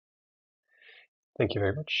Thank you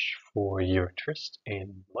very much for your interest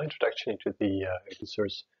in my introduction into the open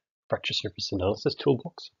source fracture surface analysis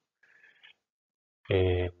toolbox.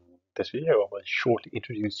 In this video, I will shortly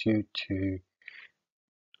introduce you to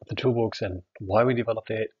the toolbox and why we developed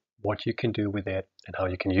it, what you can do with it, and how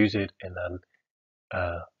you can use it, and then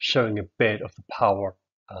showing a bit of the power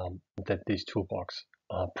that this toolbox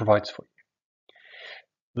provides for you.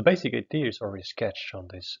 The basic idea is already sketched on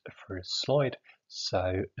this first slide.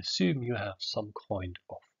 So assume you have some kind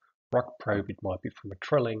of rock probe. It might be from a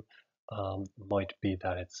drilling, might be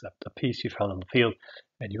that it's a piece you found on the field,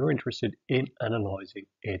 and you're interested in analyzing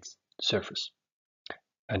its surface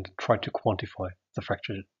and try to quantify the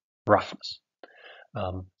fracture roughness.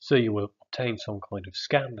 So you will obtain some kind of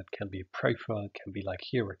scan that can be a profile, it can be like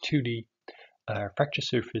here a 2D fracture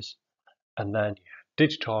surface, and then you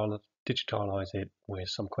digitalize it with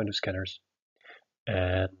some kind of scanners,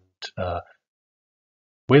 and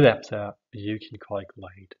with FSAT you can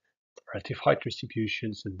calculate the relative height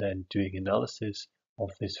distributions and then doing analysis of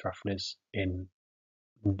this roughness in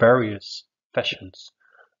various fashions,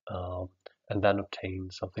 and then obtain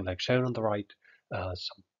something like shown on the right,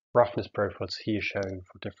 some roughness profiles here shown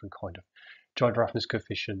for different kind of joint roughness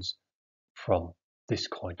coefficients from this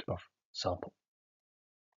kind of sample.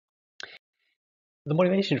 The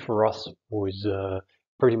motivation for us was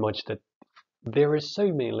pretty much that there is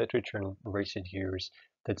so many literature in recent years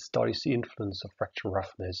that studies the influence of fracture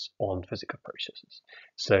roughness on physical processes.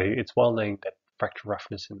 So it's well known that fracture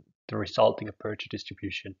roughness and the resulting aperture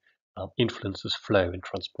distribution influences flow and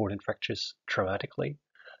transport in fractures dramatically.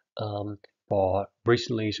 But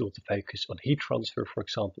recently, so the focus on heat transfer, for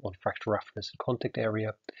example, on fracture roughness and contact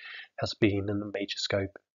area, has been in the major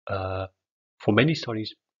scope for many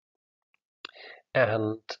studies.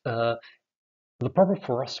 And the problem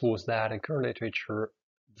for us was that in current literature,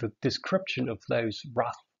 the description of those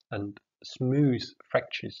rough and smooth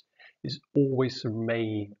fractures is always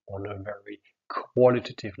remain on a very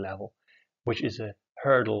qualitative level, which is a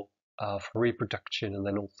hurdle for reproduction, and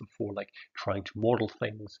then also for like trying to model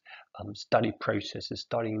things, study processes,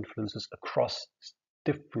 study influences across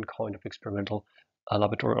different kind of experimental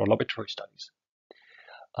laboratory studies.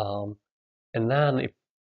 And then if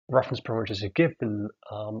reference parameters are given,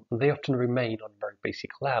 they often remain on a very basic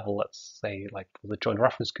level. Let's say like for the joint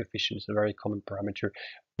roughness coefficient is a very common parameter,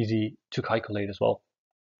 easy to calculate as well.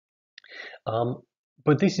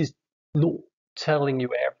 But this is not telling you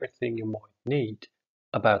everything you might need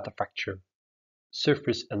about the fracture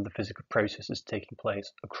surface and the physical processes taking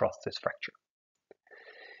place across this fracture.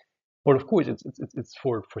 But of course, it's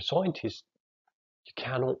for scientists, you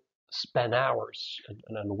cannot spend hours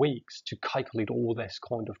and weeks to calculate all this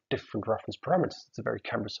kind of different reference parameters. It's a very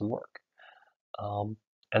cumbersome work.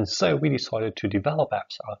 And so we decided to develop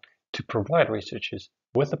FSAT to provide researchers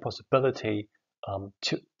with the possibility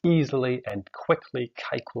to easily and quickly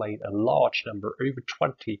calculate a large number, over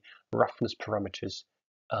 20 reference parameters,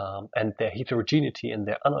 and their heterogeneity and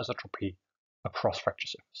their anisotropy across fracture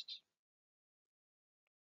surfaces.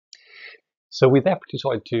 So we therefore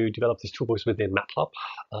decided to develop this toolbox within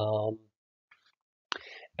Matlab,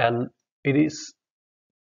 and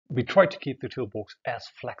we try to keep the toolbox as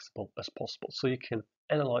flexible as possible, so you can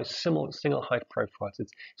analyze similar single height profiles.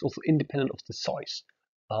 It's also independent of the size,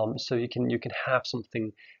 so you can have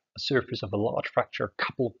something, a surface of a large fracture, a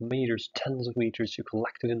couple of meters, tens of meters, you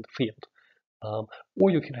collect it in the field,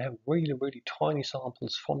 or you can have really tiny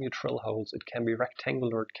samples from your drill holes. It can be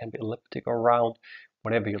rectangular, it can be elliptic or round,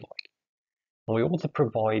 whatever you like. And we also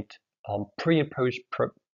provide pre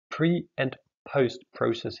and post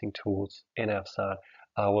processing tools in FSAT.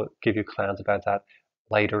 I will give you plans about that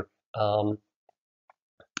later,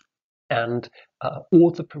 and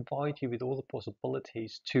also provide you with all the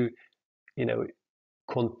possibilities to,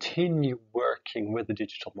 continue working with the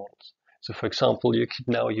digital models. So, for example, you could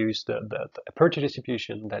now use the aperture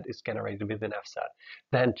distribution that is generated within FSAT,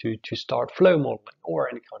 then to start flow modeling or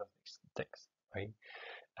any kind of these things, right?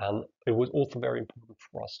 And it was also very important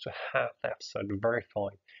for us to have FSAT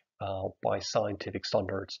verified by scientific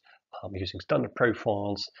standards, using standard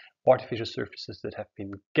profiles, artificial surfaces that have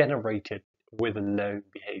been generated with a known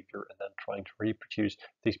behavior, and then trying to reproduce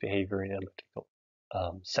this behavior in analytical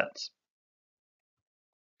sense.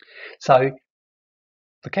 So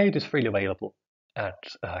the code is freely available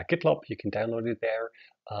at GitLab. You can download it there.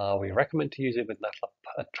 We recommend to use it with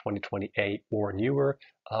Matlab 2028 or newer,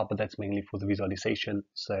 but that's mainly for the visualization.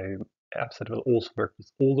 So FSAT will also work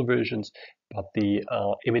with all the versions, but the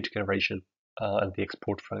image generation and the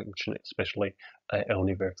export function especially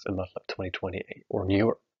only works in Matlab 2028 or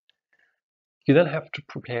newer. You then have to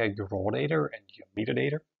prepare your raw data and your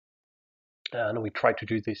metadata. And we try to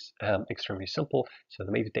do this extremely simple. So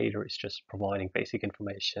the metadata is just providing basic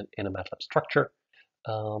information in a Matlab structure.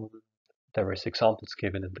 There is examples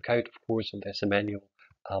given in the code, of course, and there's a manual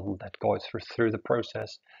that goes through the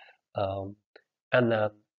process. And then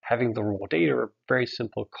having the raw data, very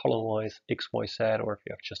simple column-wise, X, Y, Z, or if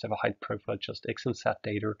you just have a height profile, just X and Z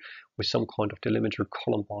data with some kind of delimiter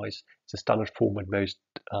column-wise. It's a standard format most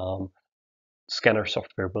scanner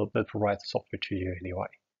software will provide the software to you anyway.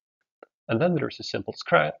 And then there's a simple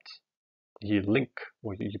script. You link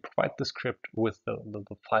or you provide the script with the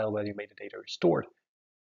file where your metadata is stored,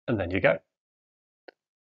 and then you go.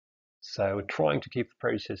 So trying to keep the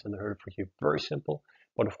process in the herd for you very simple,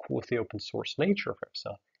 but of course the open source nature of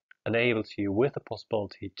FSAT enables you with the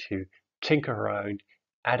possibility to tinker around,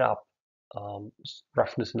 add up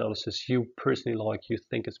roughness analysis you personally like, you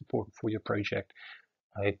think is important for your project,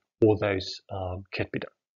 right? All those can be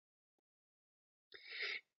done.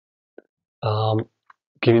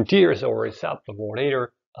 Given tier is already set the raw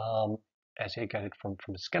data as you get it from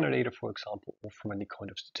the scanner data, for example, or from any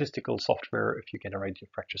kind of statistical software if you generate your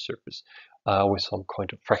fracture surface with some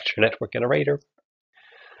kind of fracture network generator.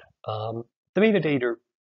 The metadata,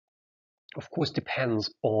 of course,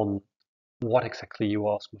 depends on what exactly you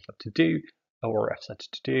ask Matlab to do or FSAT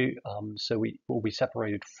to do. So we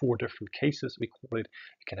separated 4 different cases, we call it.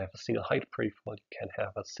 You can have a single height profile, you can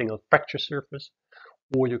have a single fracture surface,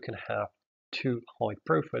 or you can have 2 height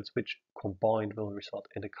profiles which combined will result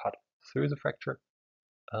in a cut through the fracture,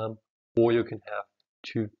 or you can have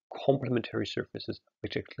 2 complementary surfaces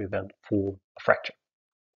which actually then form a fracture.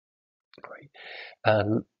 Right.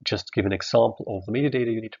 And just to give an example of the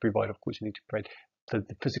metadata you need to provide, of course you need to provide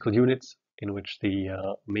the physical units in which the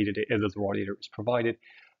metadata, the raw data is provided.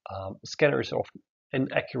 Scanners are often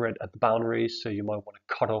inaccurate at the boundaries, so you might want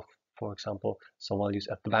to cut off, for example, some values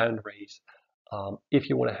at the boundaries. If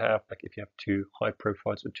you want to have, like if you have 2 height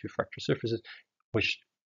profiles or 2 fracture surfaces, which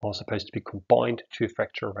are supposed to be combined to a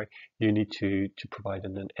fracture, right? You need to provide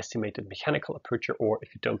an estimated mechanical aperture, or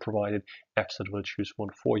if you don't provide it, FSAT will choose one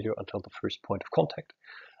for you until the first point of contact.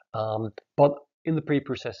 But in the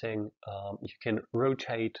pre-processing, you can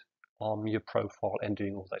rotate your profile and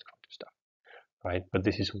doing all that kind of stuff, right? But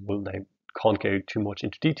this is, well, I can't go too much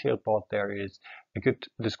into detail, but there is a good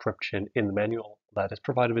description in the manual that is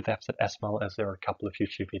provided with FSAT, as well as there are a couple of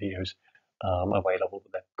YouTube videos available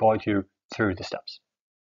that guide you through the steps.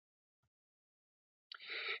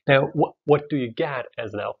 Now, what do you get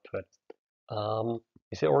as an output?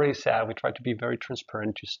 As I already said, we try to be very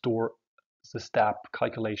transparent to store the step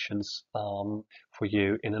calculations for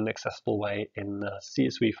you in an accessible way in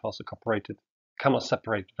CSV files, incorporated,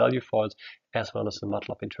 comma-separated value files, as well as the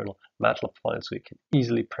Matlab internal Matlab files, so you can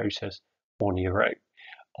easily process on your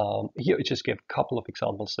own. Here I just give a couple of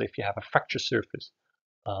examples. So if you have a fracture surface,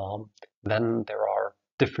 then there are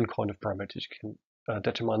different kind of parameters. You can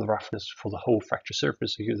determine the roughness for the whole fracture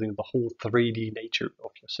surface, so using the whole 3D nature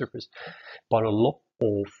of your surface. But a lot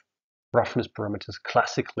of roughness parameters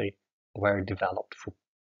classically were developed for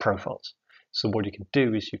profiles. So what you can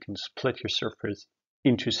do is you can split your surface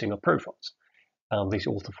into single profiles. This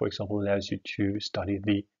also, for example, allows you to study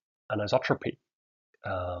the anisotropy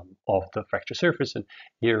of the fracture surface. And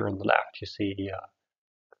here on the left, you see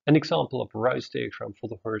an example of a Rose diagram for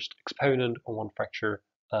the first exponent on one fracture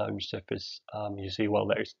surface. You see, well,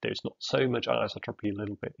 there's not so much anisotropy, a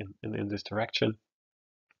little bit in this direction.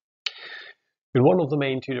 In one of the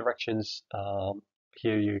main 2 directions,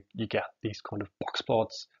 here you get these kind of box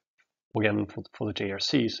plots, again for the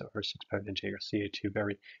JRC, so first exponent JRC are 2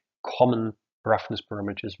 very common roughness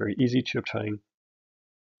parameters, very easy to obtain.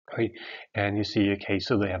 Right? And you see, okay,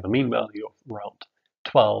 so they have a mean value of around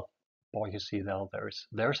 12. But you see now there's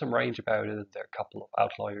some range about it, and there are a couple of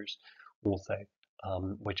outliers also,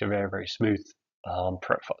 which are very, very smooth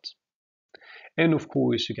profiles. And of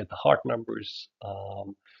course, you get the hard numbers,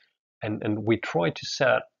 and we try to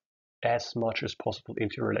set as much as possible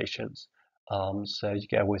interrelations. So you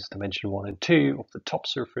get with dimension 1 and 2 of the top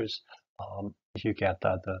surface, you get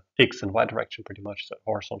that the X and Y direction pretty much, so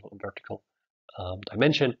horizontal and vertical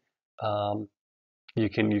dimension. You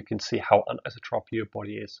can see how anisotropy your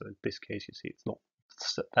body is. So in this case, you see it's not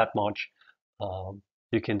that much.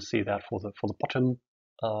 You can see that for the bottom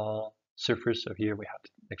surface. So here we have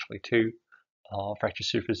actually 2 fracture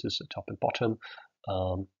surfaces, so top and bottom.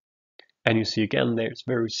 And you see again, there's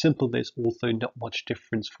very simple. There's also not much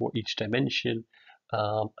difference for each dimension.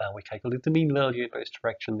 And we calculate the mean value in both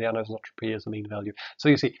directions. The anisotropy is the mean value. So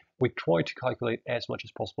you see, we try to calculate as much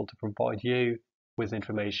as possible to provide you with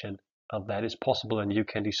information that is possible, and you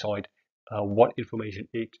can decide what information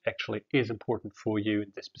actually is important for you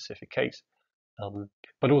in this specific case.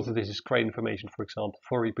 But also this is great information, for example,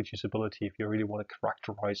 for reproducibility. If you really want to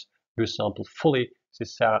characterize your sample fully,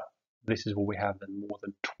 this is what we have in more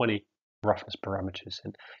than 20 roughness parameters,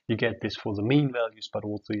 and you get this for the mean values, but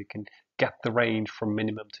also you can get the range from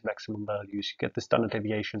minimum to maximum values. You get the standard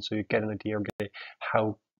deviation, so you get an idea of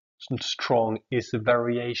how strong is the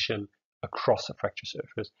variation across a fracture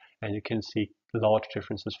surface, and you can see large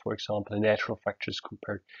differences, for example, in natural fractures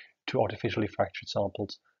compared to artificially fractured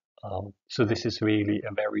samples. So this is really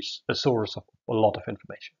a source of a lot of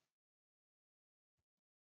information.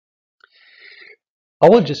 I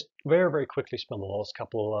will just very quickly spend the last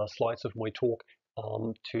couple of slides of my talk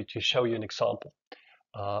to show you an example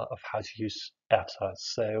of how to use FSAT.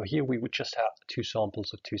 So here we would just have two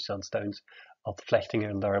samples of two sandstones, of the Flechtingen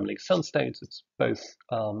and the Remling sandstones. It's both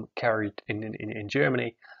carried in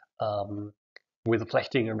Germany. With the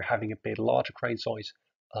Flechtingen having a bit larger grain size,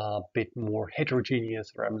 a bit more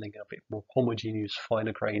heterogeneous, Remling a bit more homogeneous,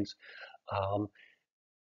 finer grains.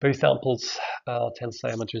 Both samples 10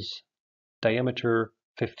 centimeters diameter,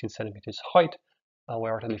 15 centimeters height,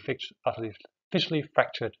 were artificially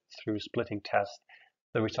fractured through splitting test.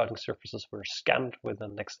 The resulting surfaces were scanned with the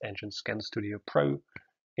Next Engine Scan Studio Pro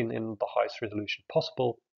in the highest resolution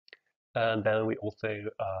possible. And then we also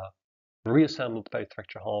reassembled both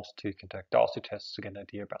fracture halves to conduct density tests to get an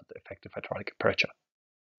idea about the effective hydraulic aperture.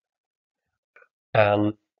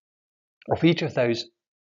 And of each of those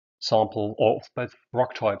samples, or of both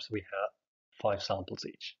rock types, we have 5 samples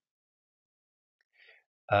each.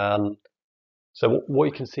 So what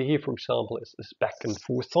you can see here, for example, is this back and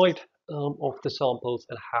forth side of the samples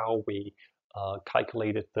and how we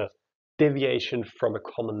calculated the deviation from a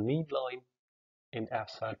common mean line in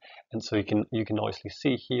FSAT. And so you can nicely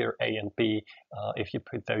see here A and B. If you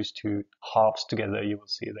put those two halves together, you will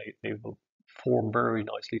see they will form very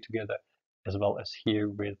nicely together, as well as here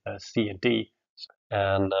with C and D.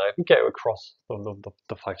 And if we go across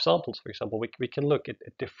the 5 samples, for example, we can look at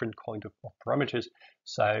different kind of parameters.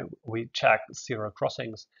 So we check zero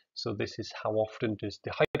crossings. So this is how often does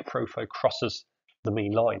the height profile crosses the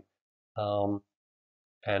mean line.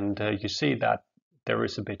 And you see that there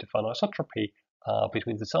is a bit of anisotropy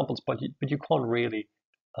between the samples, but you can't really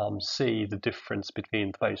see the difference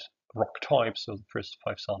between those rock types. So the first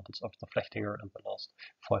 5 samples of the Flechtinger and the last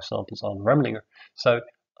 5 samples on the Remlinger. So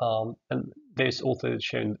and there's also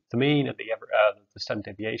shown the mean and the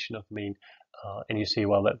standard deviation of the mean, and you see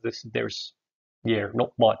well that there's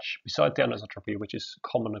not much besides the anisotropy, which is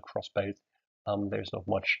common across both. There's not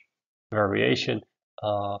much variation.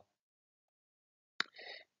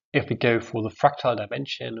 If we go for the fractile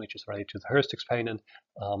dimension, which is related to the Hurst exponent,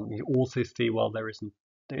 you also see well there isn't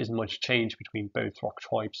much change between both rock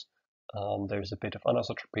types. There's a bit of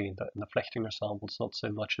anisotropy in the Flechtinger samples, not so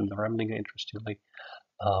much in the Remlinger, interestingly.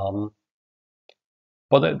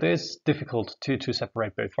 But it is difficult to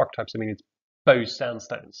separate both rock types. I mean, it's both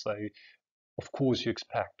sandstones, so of course you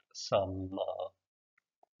expect some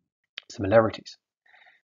similarities.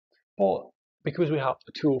 But because we have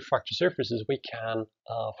 2 fracture surfaces, we can,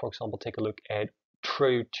 for example, take a look at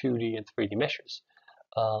true 2D and 3D measures.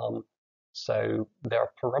 So there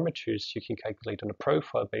are parameters you can calculate on a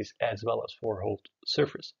profile base as well as for a whole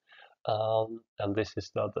surface. And this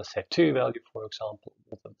is the Z2 value, for example,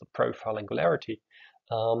 with the profile angularity.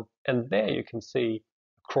 And there you can see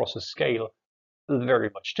across a scale very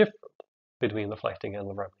much different between the Flechtinger and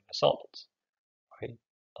the Remlinger samples. Right?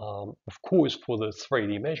 Of course, for the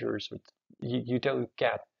 3D measures, you don't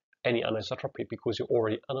get any anisotropy because you're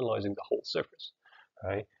already analyzing the whole surface.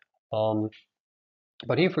 Right?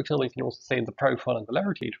 But here, for example, you can also say in the profile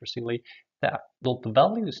angularity, interestingly, that not the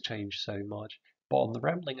values change so much, but the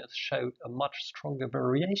Remlinger showed a much stronger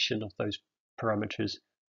variation of those parameters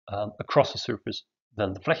across the surface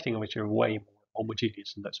than the Flechtinger, which are way more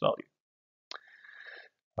homogeneous in those values.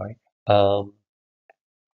 Right?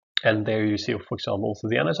 And there you see, for example, also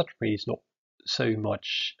the anisotropy is not so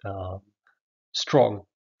much strong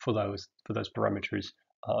for those parameters.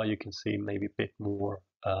 You can see maybe a bit more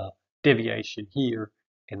deviation here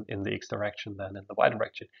in the x direction than in the y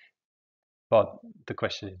direction. But the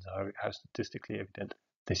question is how statistically evident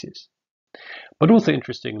this is. But also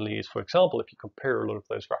interestingly is, for example, if you compare a lot of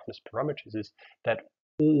those roughness parameters, is that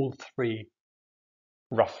all 3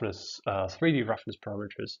 3D roughness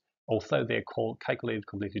parameters, although they're calculated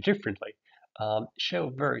completely differently, show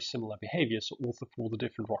very similar behavior, so also for the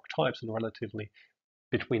different rock types and relatively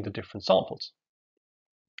between the different samples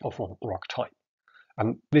of one rock type.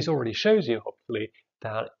 This already shows you, hopefully,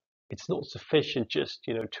 that it's not sufficient just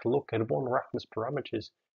to look at one roughness parameters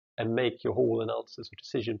and make your whole analysis or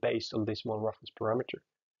decision based on this one roughness parameter.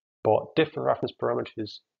 But different roughness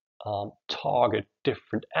parameters target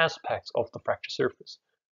different aspects of the fracture surface,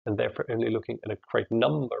 and therefore only looking at a great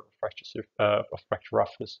number of fracture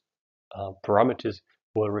roughness parameters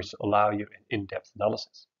will allow you an in-depth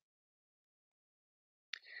analysis.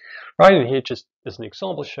 Right in here, just as an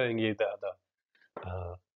example, showing you the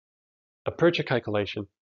aperture calculation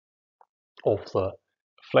of the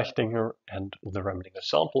Flechtinger and the Remlinger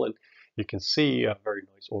sample, and you can see a very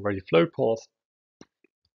nice already flow path,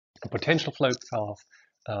 a potential flow path,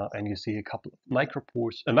 and you see a couple of macro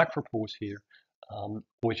pores here,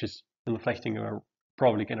 which is in the Flechtinger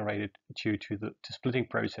probably generated due to the splitting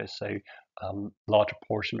process. So larger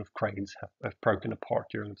portion of grains have broken apart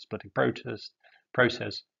during the splitting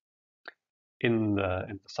process. In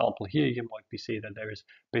the sample here, you might be seeing that there is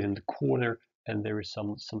a bit in the corner, and there is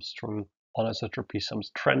some strong anisotropy, some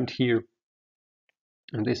trend here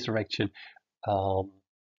in this direction.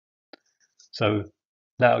 So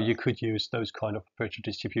now you could use those kind of aperture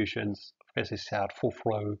distributions, FSAT, for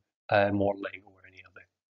flow, modeling, or any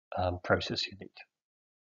other process you need.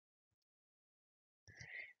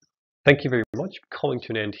 Thank you very much. Coming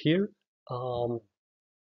to an end here.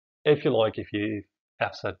 If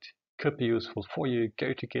FSAT could be useful for you,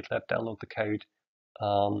 go to GitLab, download the code.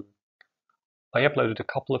 I uploaded a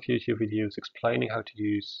couple of YouTube videos explaining how to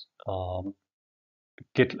use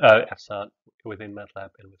FSAT within Matlab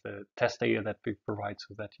and with the test data that we provide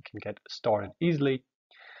so that you can get started easily.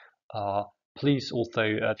 Please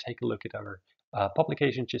also take a look at our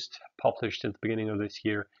publication just published at the beginning of this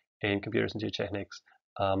year in Computers and Geotechnics,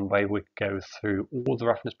 where we go through all the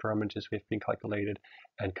roughness parameters we have been calculated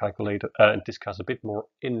and discuss a bit more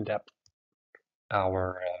in depth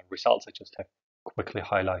our results I just have quickly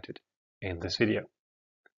highlighted in this video.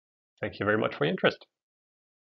 Thank you very much for your interest.